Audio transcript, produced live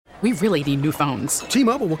We really need new phones.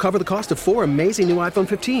 T-Mobile will cover the cost of 4 amazing new iPhone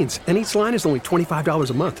 15s, and each line is only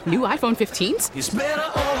 $25 a month. New iPhone 15s? It's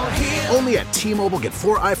better over here. Only at T-Mobile, get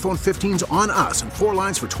 4 iPhone 15s on us and 4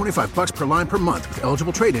 lines for $25 per line per month with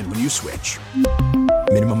eligible trade-in when you switch.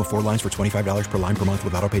 Minimum of 4 lines for $25 per line per month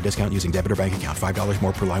with autopay discount using debit or bank account. $5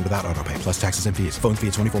 more per line without autopay, plus taxes and fees. Phone fee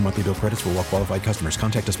at 24 monthly bill credits for well-qualified customers.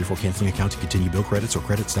 Contact us before canceling account to continue bill credits or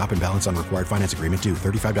credit stop and balance on required finance agreement due.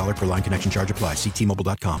 $35 per line connection charge applies. See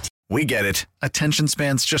T-Mobile.com. We get it. Attention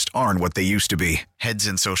spans just aren't what they used to be. Heads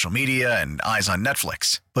in social media and eyes on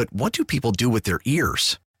Netflix. But what do people do with their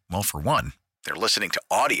ears? Well, for one, they're listening to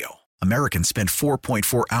audio. Americans spend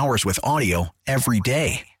 4.4 hours with audio every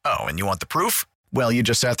day. Oh, and you want the proof? Well, you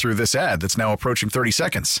just sat through this ad that's now approaching 30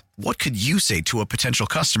 seconds. What could you say to a potential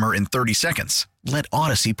customer in 30 seconds? Let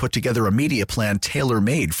Odyssey put together a media plan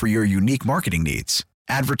tailor-made for your unique marketing needs.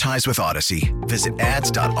 Advertise with Odyssey. Visit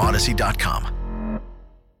ads.odyssey.com.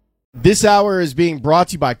 This hour is being brought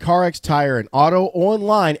to you by CarX Tire and Auto,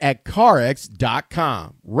 online at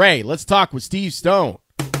CarX.com. Ray, let's talk with Steve Stone.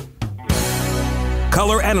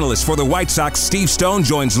 Color analyst for the White Sox, Steve Stone,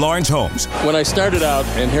 joins Lawrence Holmes. When I started out,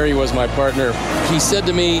 and Harry was my partner, he said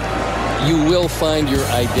to me, "You will find your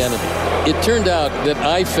identity." It turned out that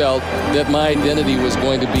I felt that my identity was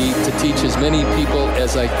going to be to teach as many people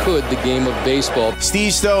as I could the game of baseball.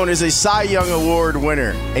 Steve Stone is a Cy Young Award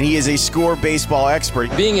winner, and he is a score baseball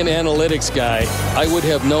expert. Being an analytics guy, I would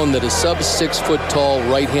have known that a sub-6-foot-tall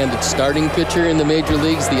right-handed starting pitcher in the major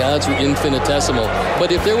leagues, the odds were infinitesimal.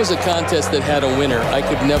 But if there was a contest that had a winner, I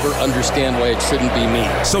could never understand why it shouldn't be me.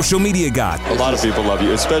 Social media god. A lot of people love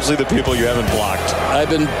you, especially the people you haven't blocked.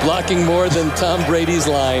 I've been blocking more than Tom Brady's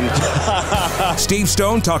line. Steve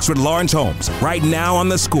Stone talks with Lawrence Holmes right now on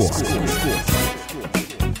The Score.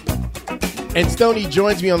 And Stoney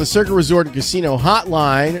joins me on the Circa Resort and Casino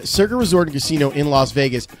hotline. Circa Resort and Casino in Las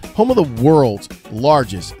Vegas, home of the world's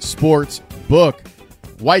largest sports book.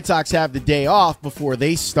 White Sox have the day off before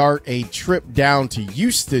they start a trip down to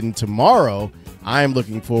Houston tomorrow. I am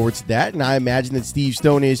looking forward to that, and I imagine that Steve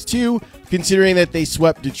Stone is too, considering that they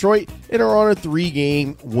swept Detroit and are on a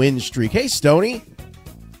 3-game win streak. Hey, Stoney.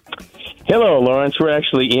 Hello, Lawrence. We're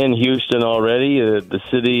actually in Houston already, the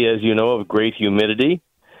city, as you know, of great humidity.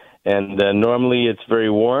 And normally it's very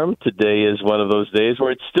warm. Today is one of those days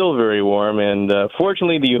where it's still very warm. And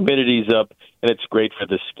fortunately, the humidity's up, and it's great for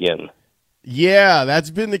the skin. Yeah, that's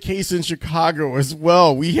been the case in Chicago as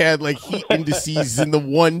well. We had like heat indices in the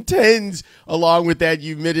 110s along with that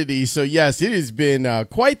humidity. So, yes, it has been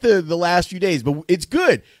quite the last few days. But it's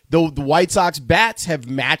good. Though the White Sox bats have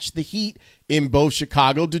matched the heat in both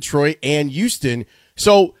Chicago, Detroit, and Houston.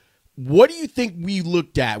 So what do you think we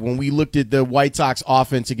looked at when we looked at the White Sox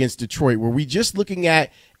offense against Detroit? Were we just looking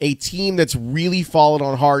at a team that's really fallen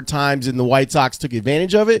on hard times and the White Sox took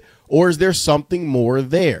advantage of it? Or is there something more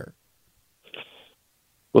there?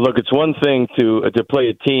 Well, look, it's one thing to play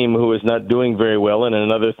a team who is not doing very well and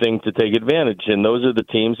another thing to take advantage. And those are the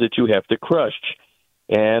teams that you have to crush.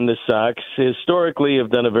 And the Sox historically have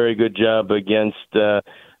done a very good job against the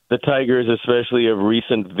Tigers, especially of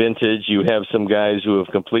recent vintage. You have some guys who have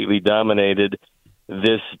completely dominated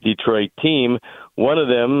this Detroit team. One of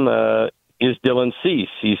them is Dylan Cease.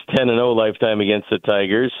 He's 10-0 lifetime against the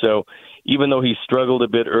Tigers. So even though he struggled a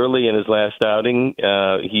bit early in his last outing,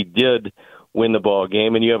 he did win the ball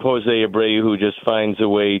game. And you have Jose Abreu, who just finds a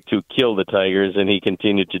way to kill the Tigers, and he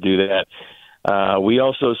continued to do that. We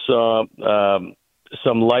also saw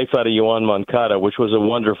some life out of Yoan Moncada, which was a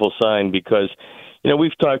wonderful sign because, you know,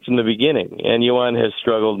 we've talked from the beginning, and Yoan has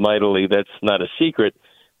struggled mightily. That's not a secret,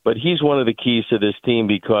 but he's one of the keys to this team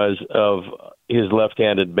because of his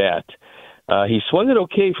left-handed bat. He swung it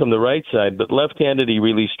okay from the right side, but left-handed he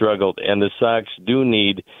really struggled, and the Sox do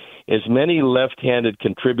need as many left-handed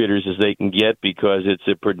contributors as they can get because it's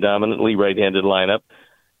a predominantly right-handed lineup,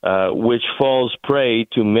 which falls prey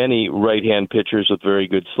to many right-hand pitchers with very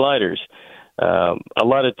good sliders. A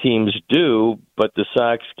lot of teams do, but the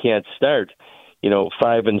Sox can't start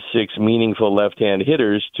 5 and 6 meaningful left-hand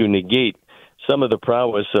hitters to negate some of the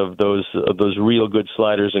prowess of those real good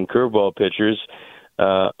sliders and curveball pitchers,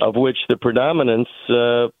 of which the predominance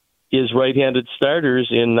is right-handed starters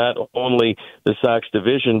in not only the Sox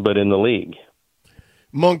division but in the league.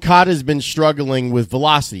 Moncada's been struggling with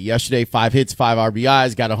velocity. Yesterday, 5 hits, 5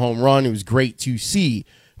 RBIs, got a home run. It was great to see.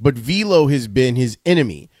 But velo has been his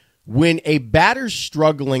enemy. When a batter's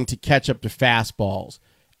struggling to catch up to fastballs,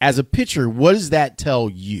 as a pitcher, what does that tell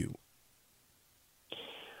you?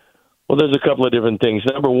 Well, there's a couple of different things.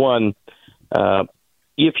 Number one,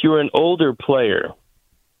 if you're an older player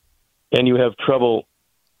and you have trouble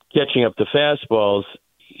catching up to fastballs,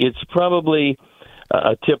 it's probably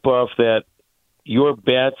a tip-off that your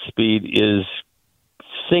bat speed is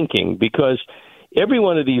sinking, because every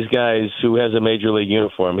one of these guys who has a major league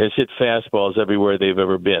uniform has hit fastballs everywhere they've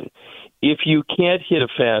ever been. If you can't hit a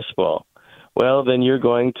fastball, well, then you're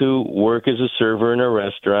going to work as a server in a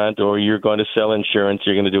restaurant, or you're going to sell insurance.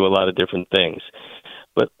 You're going to do a lot of different things.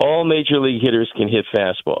 But all major league hitters can hit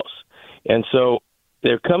fastballs. And so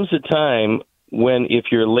there comes a time when, if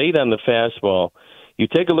you're late on the fastball, you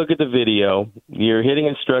take a look at the video, your hitting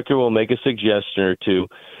instructor will make a suggestion or two.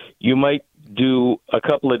 You might do a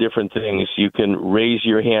couple of different things. You can raise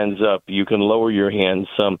your hands up. You can lower your hands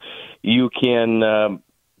some. You can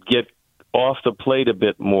get off the plate a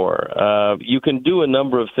bit more. You can do a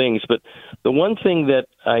number of things, but the one thing that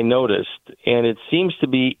I noticed, and it seems to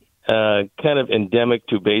be kind of endemic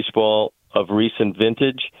to baseball of recent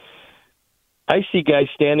vintage, I see guys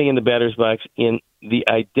standing in the batter's box in the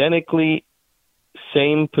identically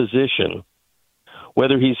same position,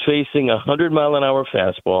 whether he's facing a 100-mile-an-hour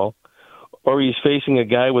fastball, or he's facing a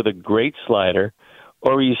guy with a great slider,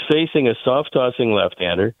 or he's facing a soft-tossing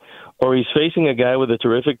left-hander, or he's facing a guy with a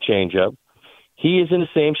terrific changeup. He is in the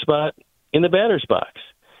same spot in the batter's box.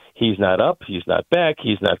 He's not up, he's not back,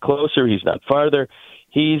 he's not closer, he's not farther.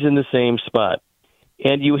 He's in the same spot.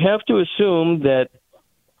 And you have to assume that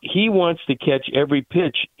he wants to catch every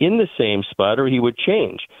pitch in the same spot, or he would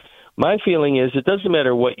change. My feeling is it doesn't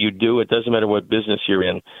matter what you do, it doesn't matter what business you're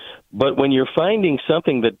in, but when you're finding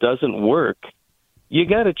something that doesn't work, you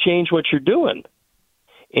got to change what you're doing.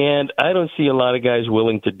 And I don't see a lot of guys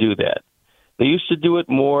willing to do that. They used to do it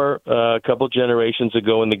more a couple generations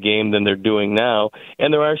ago in the game than they're doing now,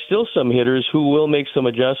 and there are still some hitters who will make some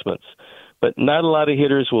adjustments. But not a lot of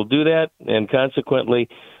hitters will do that, and consequently,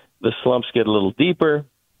 the slumps get a little deeper,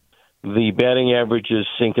 the batting averages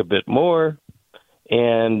sink a bit more,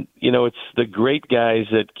 and, you know, it's the great guys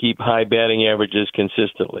that keep high batting averages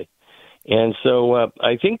consistently. And so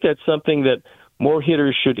I think that's something that more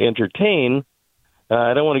hitters should entertain.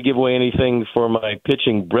 I don't want to give away anything for my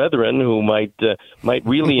pitching brethren who might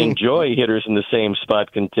really enjoy hitters in the same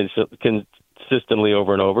spot consistently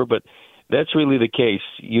over and over, but that's really the case.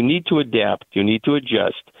 You need to adapt. You need to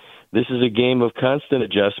adjust. This is a game of constant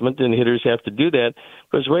adjustment, and hitters have to do that,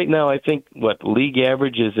 because right now I think, league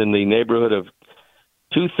average is in the neighborhood of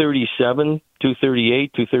 237,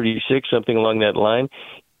 238, 236, something along that line.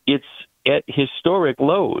 It's at historic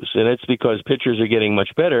lows, and it's because pitchers are getting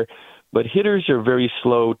much better, but hitters are very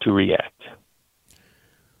slow to react.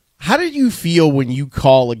 How did you feel when you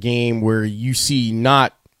call a game where you see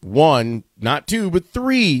not one, not two, but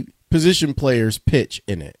three position players pitch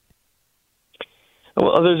in it?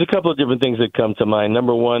 Well, there's a couple of different things that come to mind.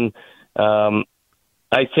 Number one,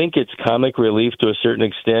 I think it's comic relief to a certain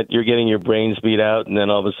extent. You're getting your brains beat out, and then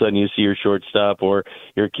all of a sudden you see your shortstop or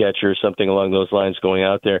your catcher or something along those lines going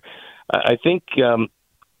out there. I think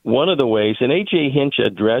one of the ways, and A.J. Hinch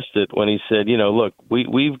addressed it when he said, look,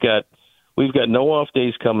 we've got no off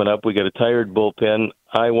days coming up. We got a tired bullpen.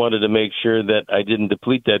 I wanted to make sure that I didn't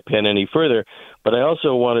deplete that pen any further, but I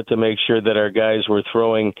also wanted to make sure that our guys were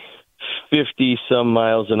throwing 50-some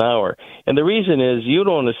miles an hour. And the reason is you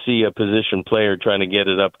don't want to see a position player trying to get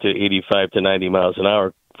it up to 85 to 90 miles an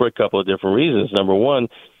hour for a couple of different reasons. Number one,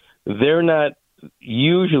 they're not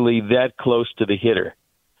usually that close to the hitter.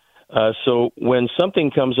 So when something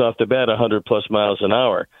comes off the bat 100-plus miles an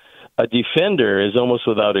hour, a defender is almost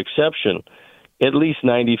without exception at least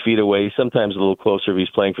 90 feet away, sometimes a little closer if he's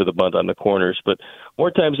playing for the bunt on the corners. But more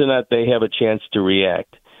times than not, they have a chance to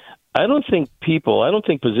react. I don't think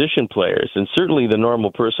position players, and certainly the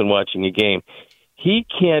normal person watching a game, he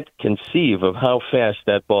can't conceive of how fast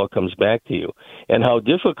that ball comes back to you and how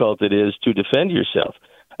difficult it is to defend yourself,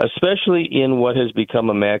 especially in what has become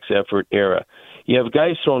a max effort era. You have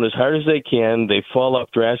guys throwing as hard as they can. They fall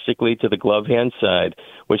up drastically to the glove hand side,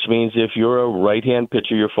 which means if you're a right-hand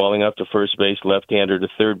pitcher, you're falling up to first base, left-hander to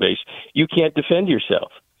third base. You can't defend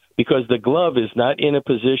yourself because the glove is not in a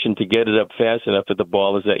position to get it up fast enough that the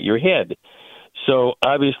ball is at your head. So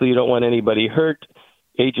obviously you don't want anybody hurt.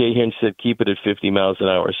 A.J. Hinch said keep it at 50 miles an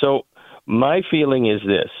hour. So my feeling is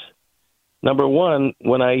this. Number one,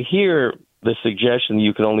 when I hear the suggestion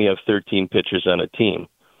you can only have 13 pitchers on a team,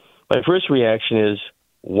 my first reaction is,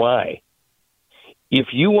 why? If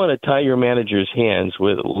you want to tie your manager's hands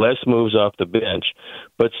with less moves off the bench,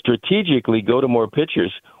 but strategically go to more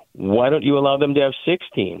pitchers, why don't you allow them to have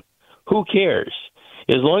 16? Who cares?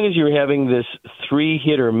 As long as you're having this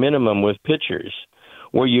 3-hitter minimum with pitchers,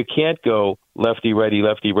 where you can't go lefty, righty,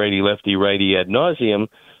 lefty, righty, lefty, righty ad nauseum,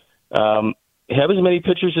 have as many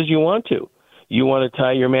pitchers as you want to. You want to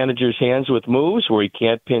tie your manager's hands with moves where he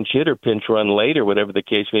can't pinch hit or pinch run late or whatever the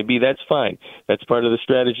case may be. That's fine. That's part of the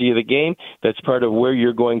strategy of the game. That's part of where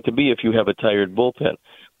you're going to be if you have a tired bullpen.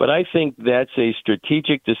 But I think that's a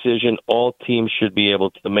strategic decision all teams should be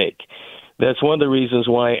able to make. That's one of the reasons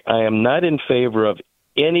why I am not in favor of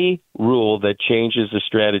any rule that changes the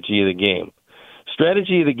strategy of the game.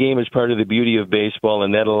 Strategy of the game is part of the beauty of baseball,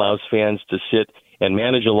 and that allows fans to sit and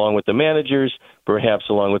manage along with the managers, perhaps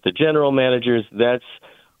along with the general managers. That's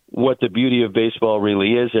what the beauty of baseball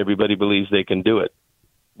really is. Everybody believes they can do it.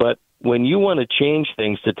 But when you want to change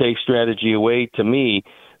things to take strategy away, to me,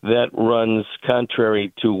 that runs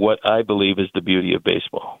contrary to what I believe is the beauty of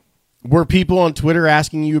baseball. Were people on Twitter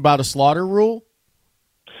asking you about a slaughter rule?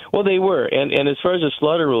 Well, they were. And as far as the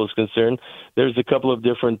slaughter rule is concerned, there's a couple of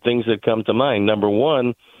different things that come to mind. Number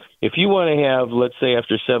one, if you want to have, let's say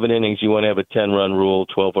after 7 innings, you want to have a 10-run rule,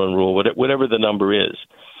 12-run rule, whatever the number is.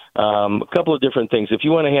 A couple of different things. If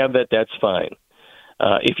you want to have that, that's fine.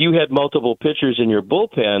 If you had multiple pitchers in your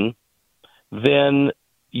bullpen, then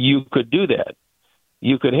you could do that.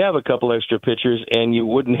 You could have a couple extra pitchers, and you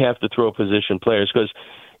wouldn't have to throw position players because,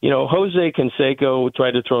 Jose Canseco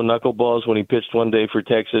tried to throw knuckleballs when he pitched one day for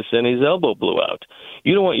Texas, and his elbow blew out.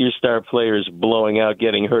 You don't want your star players blowing out,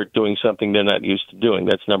 getting hurt, doing something they're not used to doing.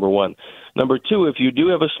 That's number one. Number two, if you do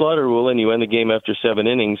have a slaughter rule and you end the game after 7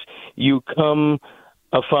 innings, you come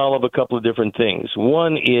afoul of a couple of different things.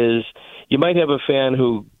 One is you might have a fan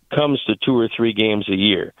who comes to 2 or 3 games a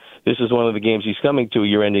year. This is one of the games he's coming to.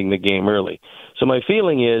 You're ending the game early. So my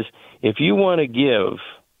feeling is if you want to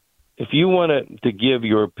give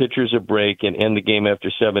your pitchers a break and end the game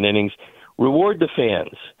after 7 innings, reward the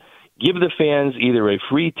fans. Give the fans either a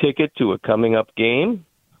free ticket to a coming up game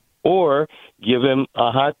or give them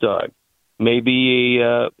a hot dog, maybe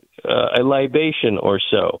a libation or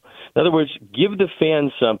so. In other words, give the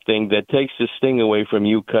fans something that takes the sting away from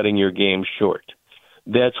you cutting your game short.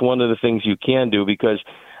 That's one of the things you can do because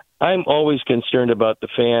I'm always concerned about the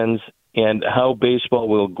fans and how baseball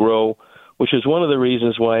will grow, which is one of the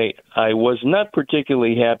reasons why I was not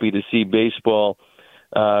particularly happy to see baseball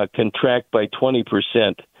contract by 20%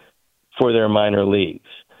 for their minor leagues.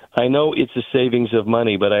 I know it's a savings of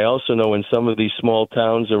money, but I also know in some of these small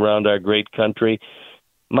towns around our great country,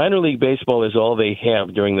 minor league baseball is all they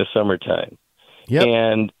have during the summertime. Yep.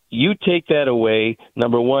 And you take that away,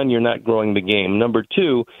 number one, you're not growing the game. Number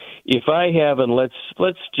two, if I have, and let's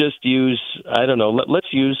just use, let's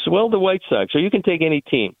use the White Sox, or you can take any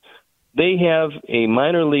team. They have a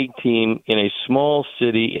minor league team in a small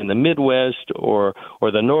city in the Midwest or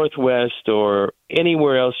the Northwest or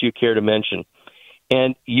anywhere else you care to mention.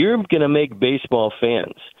 And you're going to make baseball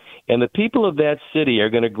fans. And the people of that city are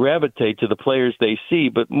going to gravitate to the players they see,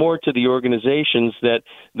 but more to the organizations that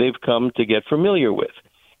they've come to get familiar with.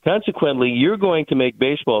 Consequently, you're going to make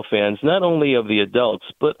baseball fans not only of the adults,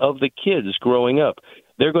 but of the kids growing up.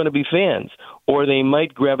 They're going to be fans, or they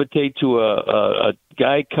might gravitate to a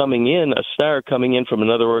guy coming in, a star coming in from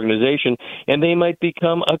another organization, and they might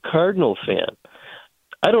become a Cardinal fan.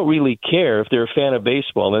 I don't really care if they're a fan of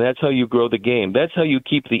baseball, and that's how you grow the game. That's how you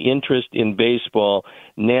keep the interest in baseball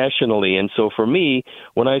nationally. And so for me,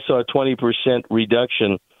 when I saw a 20%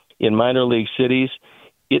 reduction in minor league cities,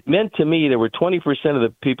 it meant to me there were 20% of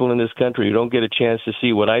the people in this country who don't get a chance to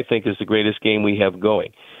see what I think is the greatest game we have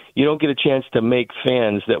going. You don't get a chance to make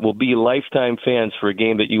fans that will be lifetime fans for a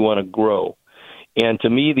game that you want to grow. And to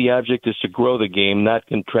me, the object is to grow the game, not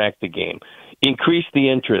contract the game. Increase the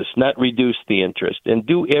interest, not reduce the interest, and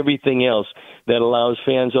do everything else that allows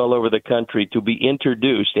fans all over the country to be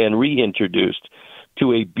introduced and reintroduced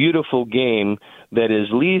to a beautiful game that is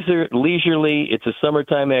leisurely. It's a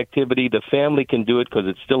summertime activity. The family can do it because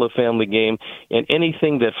it's still a family game, and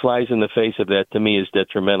anything that flies in the face of that, to me, is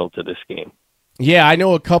detrimental to this game. Yeah, I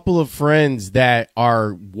know a couple of friends that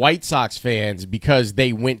are White Sox fans because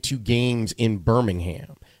they went to games in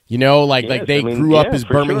Birmingham. You know, like they grew up as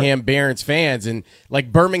Birmingham Barons fans, and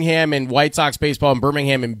like Birmingham and White Sox baseball and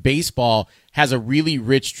Birmingham and baseball has a really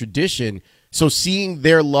rich tradition. So seeing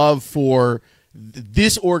their love for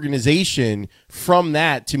this organization from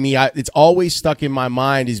that, to me, it's always stuck in my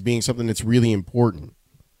mind as being something that's really important.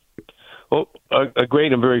 Well, a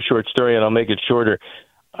great and very short story, and I'll make it shorter.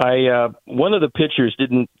 One of the pitchers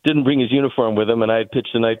didn't bring his uniform with him, and I had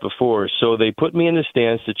pitched the night before. So they put me in the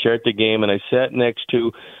stands to chart the game, and I sat next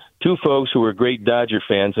to two folks who were great Dodger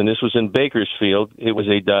fans, and this was in Bakersfield. It was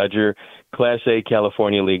a Dodger Class A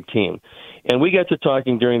California League team. And we got to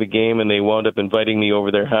talking during the game, and they wound up inviting me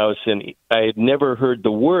over their house, and I had never heard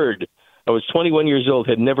the word I was 21 years old,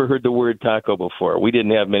 had never heard the word taco before. We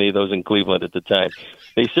didn't have many of those in Cleveland at the time.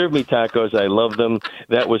 They served me tacos. I loved them.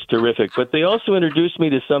 That was terrific. But they also introduced me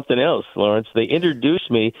to something else, Lawrence. They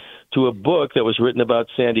introduced me to a book that was written about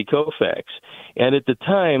Sandy Koufax. And at the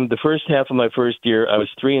time, the first half of my first year, I was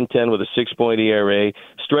 3-10 with a 6.0 ERA,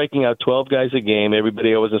 striking out 12 guys a game.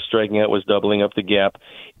 Everybody I wasn't striking out was doubling up the gap.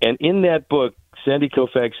 And in that book, Sandy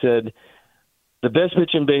Koufax said, the best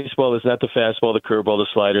pitch in baseball is not the fastball, the curveball, the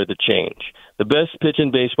slider, the change. The best pitch in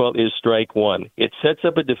baseball is strike one. It sets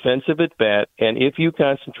up a defensive at bat, and if you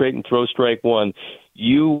concentrate and throw strike one,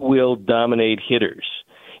 you will dominate hitters.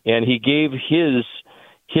 And he gave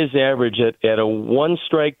his average at a one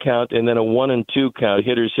strike count and then a 1 and 2 count.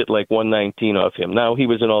 Hitters hit like 119 off him. Now, he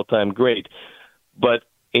was an all-time great. But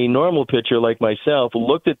a normal pitcher like myself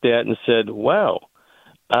looked at that and said, wow,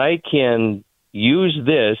 I can use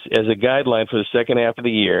this as a guideline for the second half of the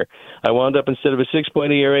year. I wound up, instead of a 6.0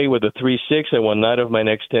 ERA, with a 3.6. I won 9 of my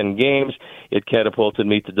next 10 games. It catapulted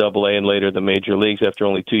me to Double-A and later the major leagues after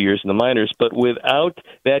only 2 years in the minors. But without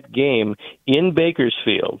that game in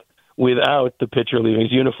Bakersfield, without the pitcher leaving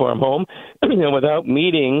his uniform home, and without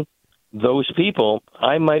meeting those people,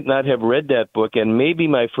 I might not have read that book, and maybe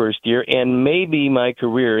my first year, and maybe my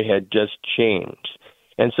career had just changed.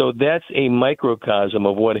 And so that's a microcosm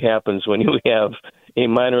of what happens when you have a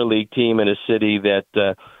minor league team in a city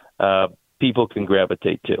that people can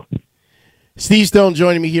gravitate to. Steve Stone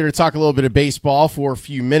joining me here to talk a little bit of baseball for a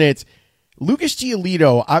few minutes. Lucas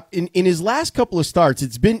Giolito, in his last couple of starts,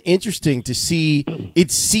 it's been interesting to see.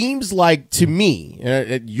 It seems like, to me,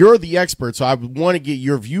 you're the expert, so I want to get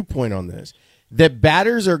your viewpoint on this, that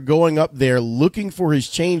batters are going up there looking for his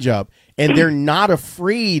changeup, and they're not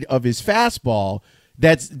afraid of his fastball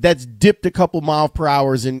that's dipped a couple miles per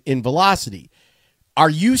hour in velocity. Are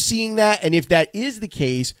you seeing that? And if that is the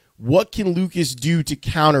case, what can Lucas do to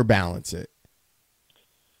counterbalance it?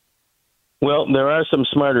 Well, there are some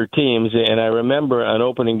smarter teams, and I remember an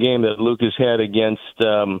opening game that Lucas had against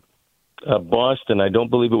Boston. I don't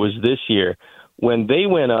believe it was this year. When they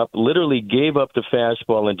went up, literally gave up the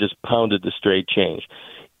fastball and just pounded the straight change.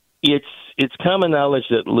 It's common knowledge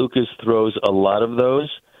that Lucas throws a lot of those,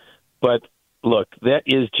 but look, that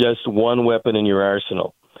is just one weapon in your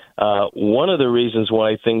arsenal. One of the reasons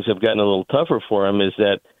why things have gotten a little tougher for him is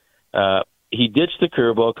that he ditched the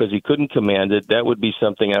curveball because he couldn't command it. That would be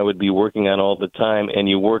something I would be working on all the time, and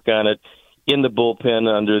you work on it in the bullpen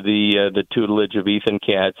under the tutelage of Ethan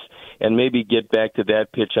Katz, and maybe get back to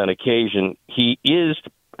that pitch on occasion. He is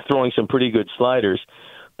throwing some pretty good sliders,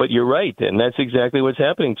 but you're right, and that's exactly what's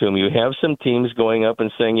happening to him. You have some teams going up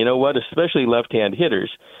and saying, you know what, especially left-hand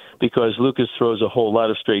hitters, because Lucas throws a whole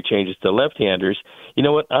lot of straight changes to left-handers. You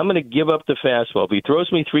know what, I'm going to give up the fastball. If he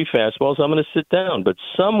throws me 3 fastballs, I'm going to sit down. But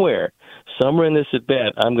somewhere in this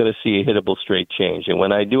at-bat, I'm going to see a hittable straight change. And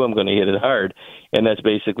when I do, I'm going to hit it hard, and that's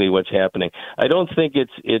basically what's happening. I don't think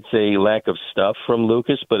it's a lack of stuff from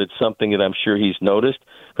Lucas, but it's something that I'm sure he's noticed,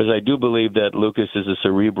 because I do believe that Lucas is a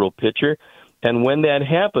cerebral pitcher. And when that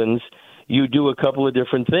happens, you do a couple of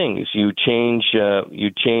different things. You change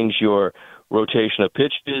your rotation of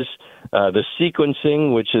pitches, the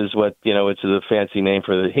sequencing, which is what, it's a fancy name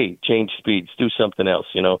for change speeds, do something else,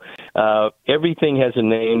 Everything has a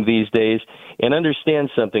name these days. And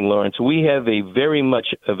understand something, Lawrence, we have a very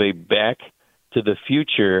much of a back to the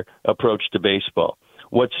future approach to baseball.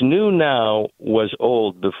 What's new now was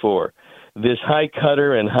old before. This high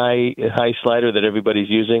cutter and high slider that everybody's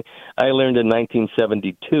using, I learned in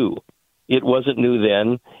 1972. It wasn't new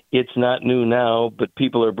then. It's not new now, but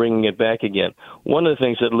people are bringing it back again. One of the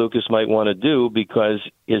things that Lucas might want to do, because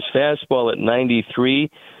his fastball at 93,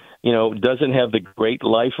 doesn't have the great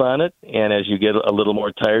life on it, and as you get a little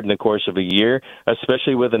more tired in the course of a year,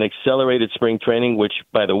 especially with an accelerated spring training, which,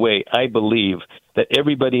 by the way, I believe that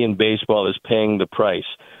everybody in baseball is paying the price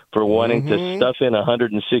for wanting to stuff in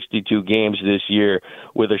 162 games this year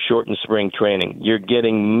with a shortened spring training. You're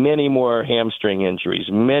getting many more hamstring injuries,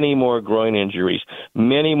 many more groin injuries,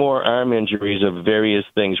 many more arm injuries of various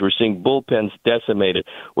things. We're seeing bullpens decimated.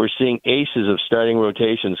 We're seeing aces of starting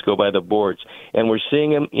rotations go by the boards. And we're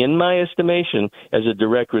seeing them, in my estimation, as a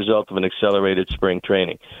direct result of an accelerated spring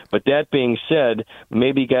training. But that being said,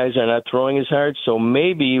 maybe guys are not throwing as hard, so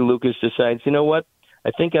maybe Lucas decides, you know what,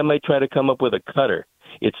 I think I might try to come up with a cutter.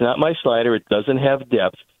 It's not my slider. It doesn't have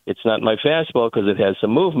depth. It's not my fastball because it has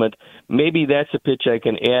some movement. Maybe that's a pitch I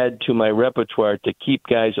can add to my repertoire to keep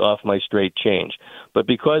guys off my straight change. But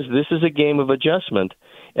because this is a game of adjustment,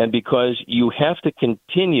 and because you have to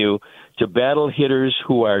continue to battle hitters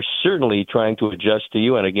who are certainly trying to adjust to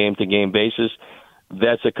you on a game-to-game basis,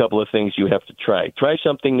 that's a couple of things you have to try. Try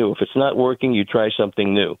something new. If it's not working, you try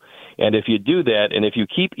something new. And if you do that, and if you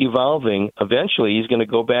keep evolving, eventually he's going to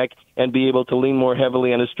go back and be able to lean more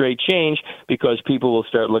heavily on a straight change because people will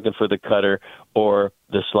start looking for the cutter or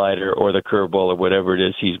the slider or the curveball or whatever it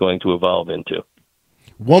is he's going to evolve into.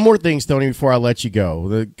 One more thing, Stoney, before I let you go.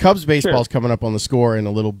 The Cubs baseball's coming up on the score in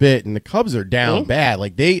a little bit, and the Cubs are down bad.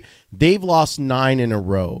 Like they've lost 9 in a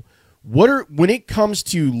row. When it comes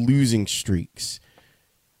to losing streaks,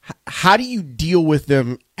 how do you deal with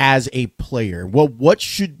them as a player? Well, what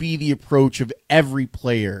should be the approach of every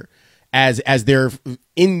player as they're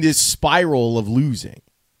in this spiral of losing?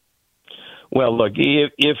 Well, look,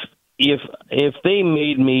 if they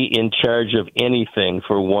made me in charge of anything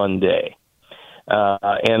for one day,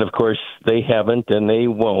 and of course they haven't and they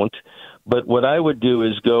won't. But what I would do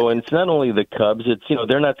is go, and it's not only the Cubs. It's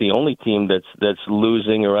they're not the only team that's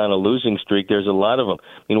losing or on a losing streak. There's a lot of them.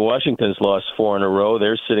 I mean, Washington's lost 4 in a row.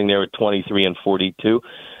 They're sitting there at 23 and 42.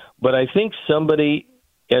 But I think somebody,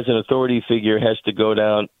 as an authority figure, has to go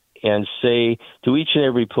down and say to each and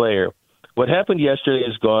every player, what happened yesterday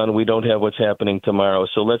is gone. We don't have what's happening tomorrow.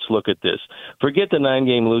 So let's look at this. Forget the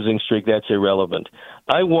 9-game losing streak. That's irrelevant.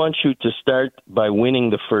 I want you to start by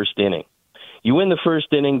winning the first inning. You win the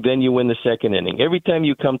first inning, then you win the second inning. Every time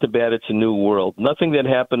you come to bat, it's a new world. Nothing that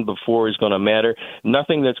happened before is going to matter.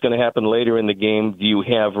 Nothing that's going to happen later in the game do you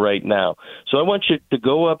have right now. So I want you to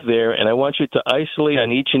go up there, and I want you to isolate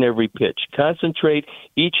on each and every pitch. Concentrate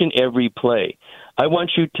each and every play. I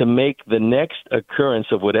want you to make the next occurrence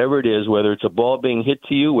of whatever it is, whether it's a ball being hit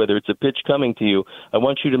to you, whether it's a pitch coming to you, I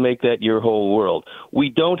want you to make that your whole world. We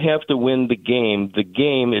don't have to win the game. The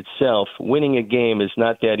game itself, winning a game, is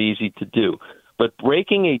not that easy to do. But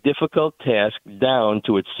breaking a difficult task down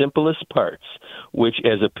to its simplest parts, which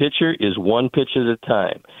as a pitcher is one pitch at a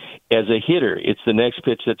time. As a hitter, it's the next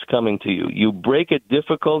pitch that's coming to you. You break a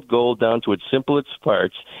difficult goal down to its simplest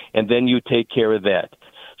parts, and then you take care of that.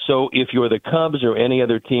 So if you're the Cubs or any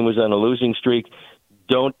other team who's on a losing streak,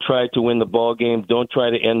 don't try to win the ball game. Don't try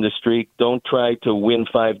to end the streak. Don't try to win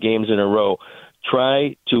 5 games in a row.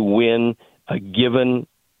 Try to win a given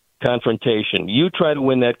confrontation. You try to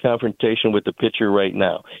win that confrontation with the pitcher right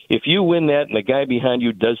now. If you win that and the guy behind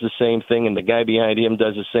you does the same thing and the guy behind him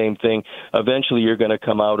does the same thing, eventually you're going to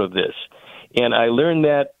come out of this. And I learned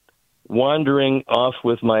that wandering off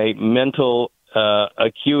with my mental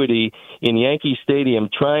acuity in Yankee Stadium,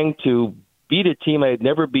 trying to beat a team I had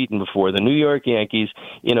never beaten before, the New York Yankees,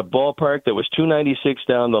 in a ballpark that was 296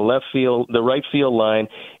 down the right field line,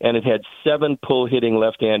 and it had 7 pull-hitting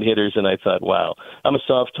left-hand hitters, and I thought, wow, I'm a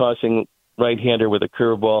soft-tossing right-hander with a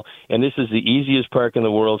curveball, and this is the easiest park in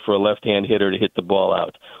the world for a left-hand hitter to hit the ball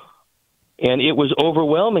out. And it was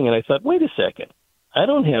overwhelming, and I thought, wait a second, I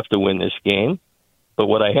don't have to win this game. But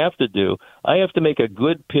what I have to do, I have to make a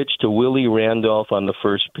good pitch to Willie Randolph on the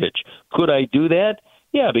first pitch. Could I do that?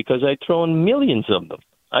 Yeah, because I'd thrown millions of them.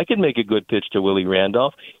 I could make a good pitch to Willie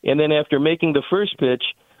Randolph. And then after making the first pitch,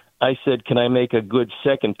 I said, can I make a good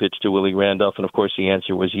second pitch to Willie Randolph? And, of course, the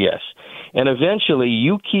answer was yes. And eventually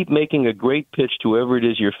you keep making a great pitch to whoever it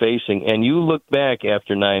is you're facing, and you look back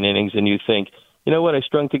after 9 innings and you think, you know what, I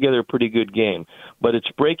strung together a pretty good game. But it's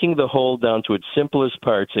breaking the whole down to its simplest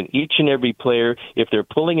parts, and each and every player, if they're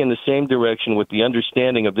pulling in the same direction with the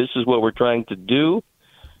understanding of this is what we're trying to do,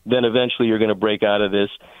 then eventually you're going to break out of this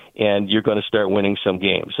and you're going to start winning some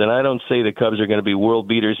games. And I don't say the Cubs are going to be world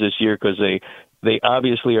beaters this year because they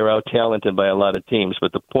obviously are out-talented by a lot of teams.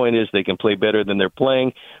 But the point is they can play better than they're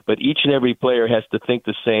playing. But each and every player has to think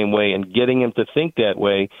the same way, and getting him to think that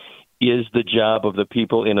way is the job of the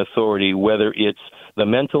people in authority, whether it's the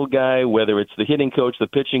mental guy, whether it's the hitting coach, the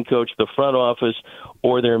pitching coach, the front office,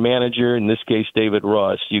 or their manager, in this case, David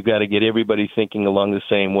Ross. You've got to get everybody thinking along the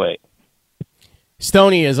same way.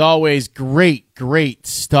 Stoney, as always, great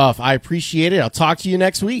stuff. I appreciate it. I'll talk to you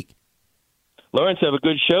next week. Lawrence, have a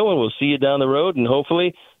good show, and we'll see you down the road, and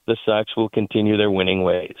hopefully the Sox will continue their winning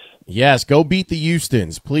ways. Yes, go beat the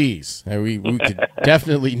Houstons, please. We could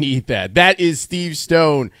definitely need that. That is Steve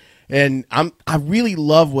Stone. And I really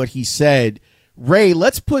love what he said. Ray,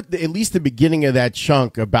 let's put at least the beginning of that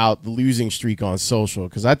chunk about the losing streak on social,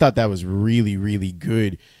 because I thought that was really, really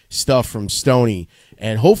good stuff from Stoney.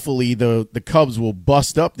 And hopefully the Cubs will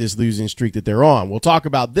bust up this losing streak that they're on. We'll talk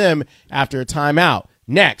about them after a timeout.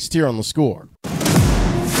 Next, here on The Score.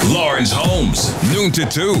 Lawrence Holmes, noon to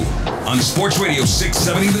 2 on Sports Radio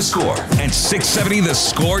 670 The Score and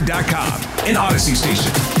 670thescore.com, an Odyssey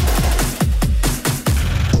station.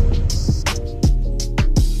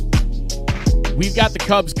 We've got the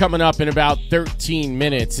Cubs coming up in about 13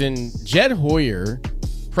 minutes, and Jed Hoyer,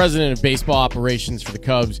 president of baseball operations for the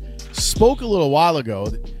Cubs, spoke a little while ago.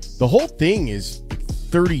 The whole thing is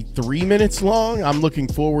 33 minutes long. I'm looking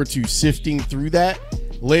forward to sifting through that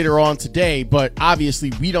later on today, but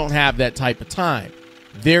obviously we don't have that type of time.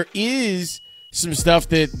 There is some stuff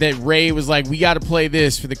that Ray was like, we got to play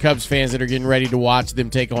this for the Cubs fans that are getting ready to watch them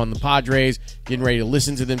take on the Padres, getting ready to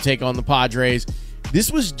listen to them take on the Padres.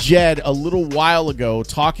 This was Jed a little while ago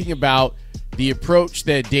talking about the approach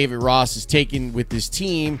that David Ross has taken with this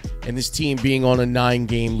team, and this team being on a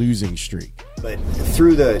 9-game losing streak. But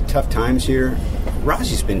through the tough times here,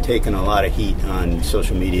 Rossi's been taking a lot of heat on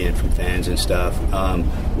social media and from fans and stuff.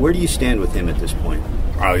 Where do you stand with him at this point?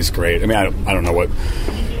 Oh, he's great. I mean, I don't know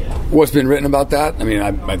what's been written about that. I mean,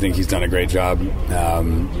 I think he's done a great job. He's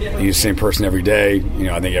the same person every day. You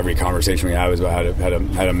know, I think every conversation we have is about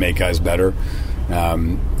how to make guys better.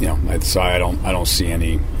 You know, so I don't see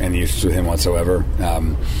any issues with him whatsoever.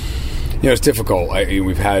 You know, it's difficult.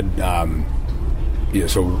 We've had you know,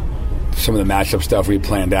 so some of the matchup stuff we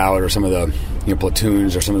planned out, or some of the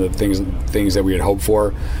platoons, or some of the things that we had hoped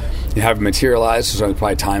for, haven't materialized. So there's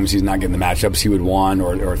probably times he's not getting the matchups he would want,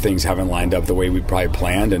 or things haven't lined up the way we probably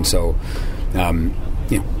planned, and so you know,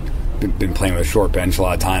 been playing with a short bench a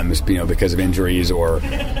lot of times, you know, because of injuries, or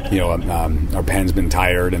you know, our pen's been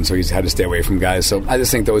tired, and so he's had to stay away from guys. So I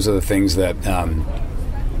just think those are the things that,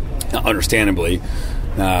 understandably,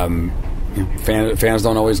 fans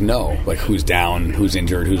don't always know, like who's down, who's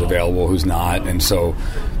injured, who's available, who's not, and so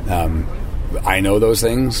I know those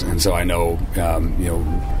things, and so I know you know,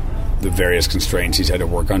 the various constraints he's had to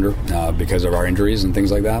work under because of our injuries and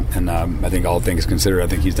things like that. And I think all things considered, I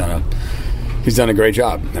think he's done a great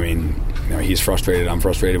job. I mean, you know, he's frustrated, I'm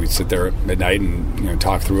frustrated. We sit there at midnight and, you know,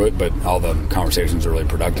 talk through it, but all the conversations are really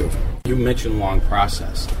productive. You mentioned long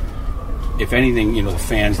process. If anything, you know, the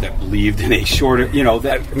fans that believed in a shorter, you know,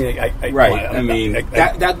 that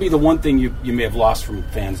that'd be the one thing you may have lost from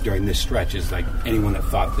fans during this stretch, is like anyone that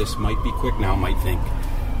thought this might be quick now might think,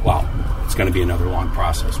 wow, it's going to be another long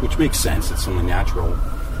process, which makes sense. It's only natural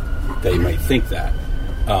they might think that.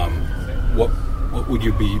 What would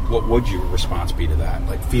your response be to that?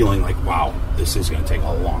 Like feeling like, wow, this is going to take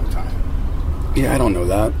a long time. Yeah, I don't know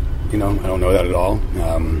that. You know, I don't know that at all.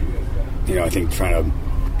 You know, I think trying to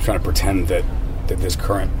pretend that this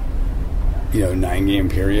current, you know, 9-game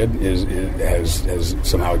period has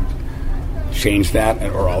somehow changed that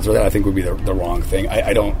or alter that, I think would be the wrong thing.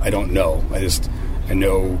 I don't know. I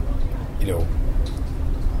know, you know,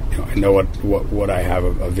 I know what I have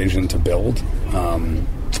a vision to build.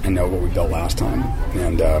 I know what we built last time,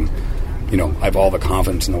 and you know, I have all the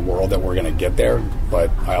confidence in the world that we're going to get there. But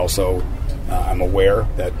I also I'm aware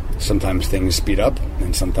that sometimes things speed up,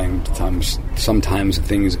 and sometimes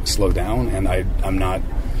things slow down, and I'm not,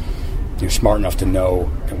 you know, smart enough to know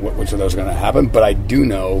which of those are going to happen. But I do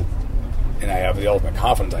know, and I have the ultimate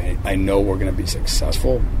confidence, I know we're going to be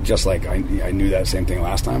successful, just like I knew that same thing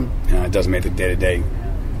last time. And it doesn't make the day-to-day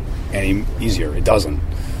any easier. It doesn't.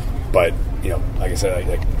 But, you know, like I said,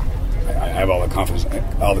 I have all the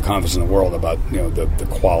confidence in the world about, you know, the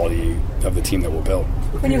quality of the team that we'll build.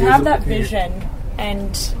 When you have that vision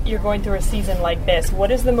and you're going through a season like this,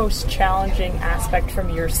 what is the most challenging aspect from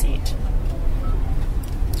your seat?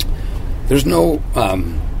 There's no,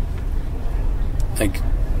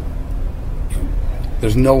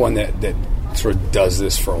 there's no one that sort of does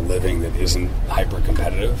this for a living that isn't hyper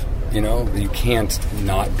competitive. You know, you can't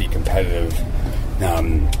not be competitive.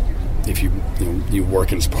 If you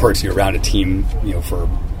work in sports, you're around a team, you know, for,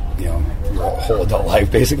 you know, your whole adult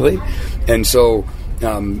life basically, and so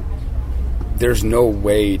there's no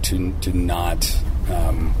way to not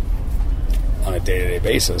on a day-to-day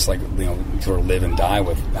basis, like, you know, sort of live and die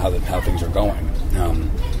with how things are going.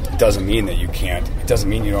 It doesn't mean that you can't. It doesn't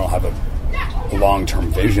mean you don't have a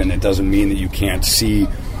long-term vision. It doesn't mean that you can't see,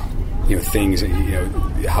 you know, things, you know,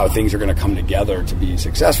 how things are going to come together to be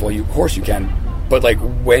successful. Of course you can. But like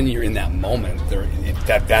when you're in that moment,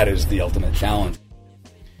 that is the ultimate challenge.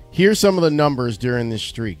 Here's some of the numbers during this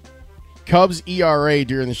streak. Cubs ERA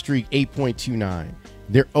during the streak, 8.29.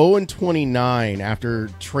 They're 0-29 after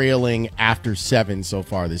trailing after 7 so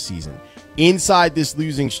far this season. Inside this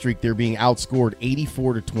losing streak, they're being outscored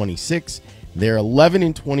 84-26. They're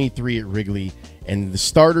 11-23 at Wrigley, and the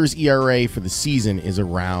starters' ERA for the season is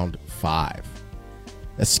around 5.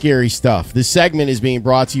 That's scary stuff. This segment is being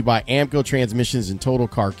brought to you by AAMCO Transmissions and Total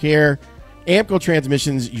Car Care. AAMCO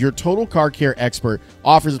Transmissions, your total car care expert,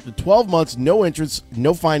 offers up to 12 months, no interest,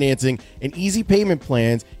 no financing, and easy payment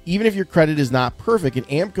plans, even if your credit is not perfect. And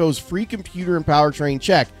AAMCO's free computer and powertrain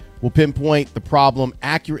check will pinpoint the problem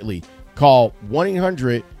accurately. Call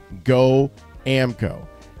 1-800-GO-AAMCO.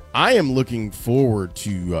 I am looking forward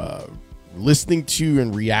to listening to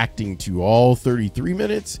and reacting to all 33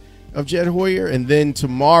 minutes of Jed Hoyer, and then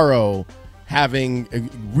tomorrow having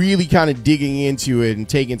really kind of digging into it and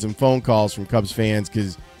taking some phone calls from Cubs fans,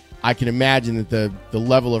 because I can imagine that the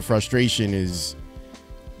level of frustration is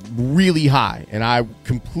really high, and I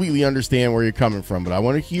completely understand where you're coming from. But I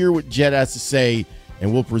want to hear what Jed has to say,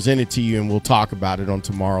 and we'll present it to you, and we'll talk about it on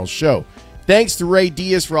tomorrow's show. Thanks to Ray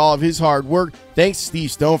Diaz for all of his hard work. Thanks to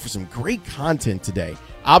Steve Stone for some great content today.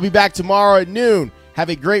 I'll be back tomorrow at noon. Have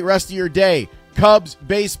a great rest of your day. Cubs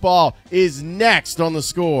baseball is next on The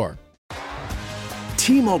Score.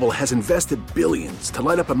 T-Mobile has invested billions to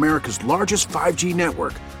light up America's largest 5G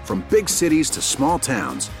network, from big cities to small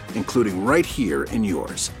towns, including right here in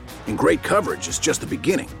yours. And great coverage is just the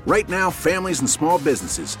beginning. Right now, families and small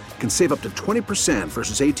businesses can save up to 20%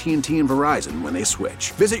 versus AT&T and Verizon when they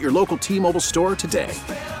switch. Visit your local T-Mobile store today.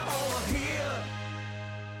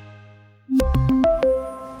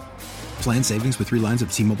 Plan savings with 3 lines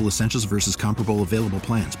of T-Mobile Essentials versus comparable available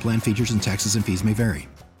plans. Plan features and taxes and fees may vary.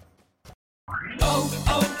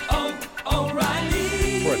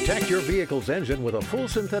 Protect your vehicle's engine with a full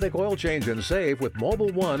synthetic oil change and save with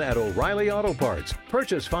Mobil 1 at O'Reilly Auto Parts.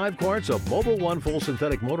 Purchase 5 quarts of Mobil 1 full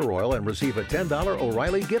synthetic motor oil and receive a $10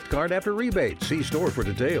 O'Reilly gift card after rebate. See store for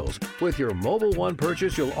details. With your Mobil 1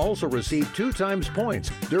 purchase, you'll also receive 2 times points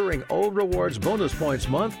during O Rewards Bonus Points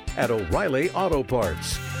Month at O'Reilly Auto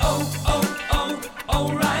Parts.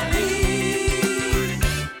 O'Reilly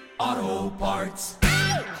Auto Parts.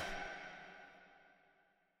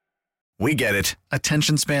 We get it.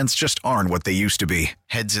 Attention spans just aren't what they used to be.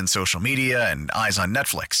 Heads in social media and eyes on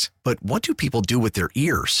Netflix. But what do people do with their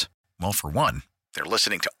ears? Well, for one, they're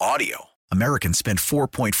listening to audio. Americans spend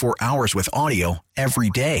 4.4 hours with audio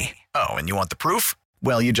every day. Oh, and you want the proof?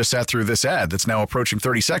 Well, you just sat through this ad that's now approaching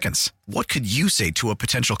 30 seconds. What could you say to a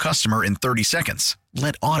potential customer in 30 seconds?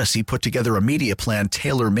 Let Odyssey put together a media plan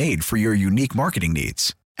tailor-made for your unique marketing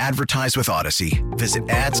needs. Advertise with Odyssey. Visit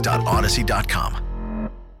ads.odyssey.com.